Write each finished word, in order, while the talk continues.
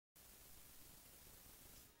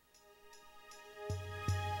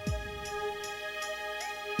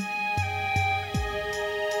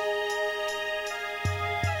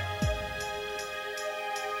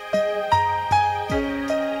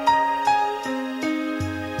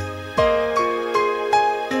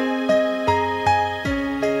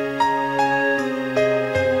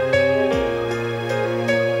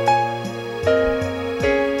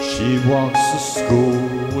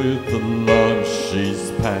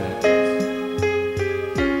fact.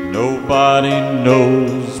 Nobody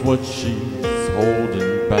knows what she's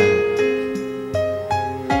holding back,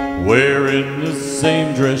 wearing the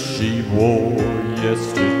same dress she wore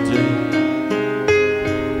yesterday.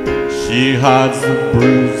 She hides the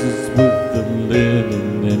bruises with the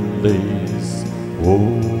linen and lace.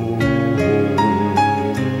 Whoa.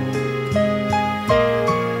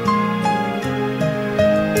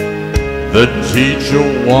 The teacher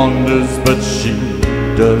wonders, but she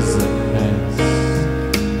doesn't ask.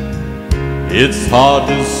 It's hard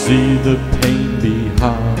to see the pain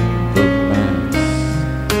behind the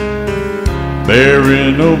mask,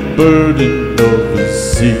 bearing a burden of a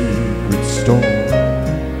secret storm.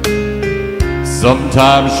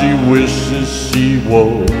 Sometimes she wishes she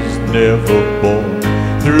was never born.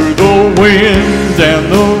 Through the wind and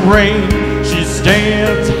the rain, she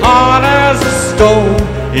stands hard as a stone,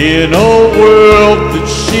 in a world that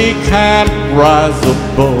she can't rise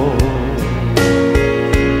above.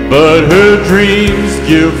 But her dreams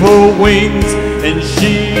give her wings, and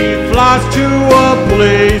she flies to a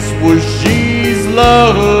place where she's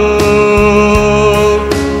loved.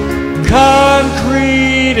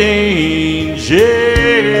 Concrete angel.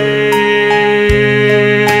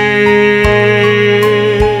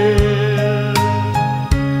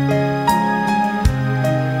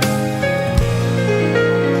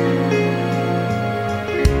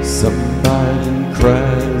 Somebody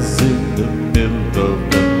cries in the middle of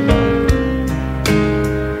the night.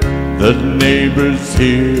 The neighbors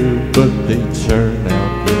hear, but they turn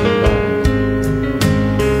out the light.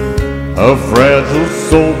 A fragile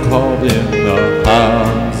soul caught in the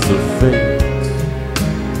hands of fate.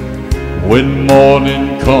 When morning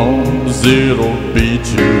comes, it'll be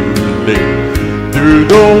too late. Through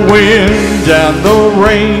the wind and the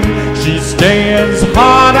rain, she stands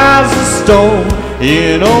hard as a stone,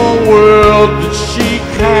 in a world that she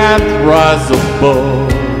can't rise above.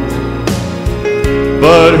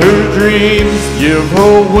 But her dreams give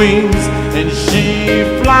her wings, and she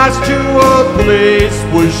flies to a place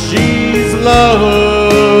where she's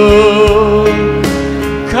loved.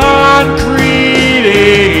 Concrete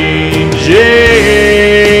angel.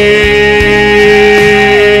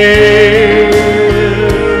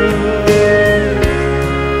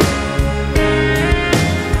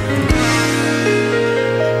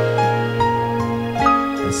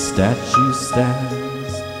 A statue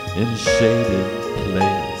stands in a shaded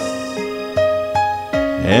place,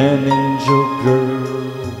 an angel girl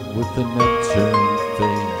with an upturned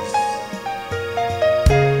face.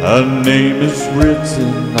 Her name is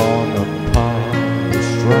written on a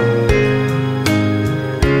polished rock,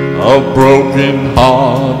 a broken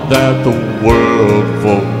heart that the world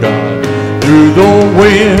forgot. Through the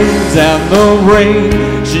wind and the rain,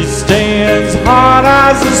 she stands hard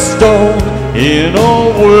as a stone, in a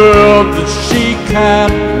world that she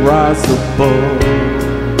can't rise above.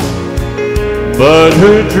 But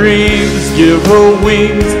her dreams give her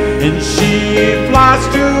wings, and she flies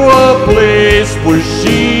to a place where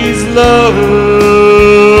she's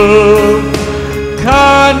loved.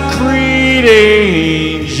 Concrete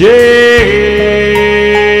angel.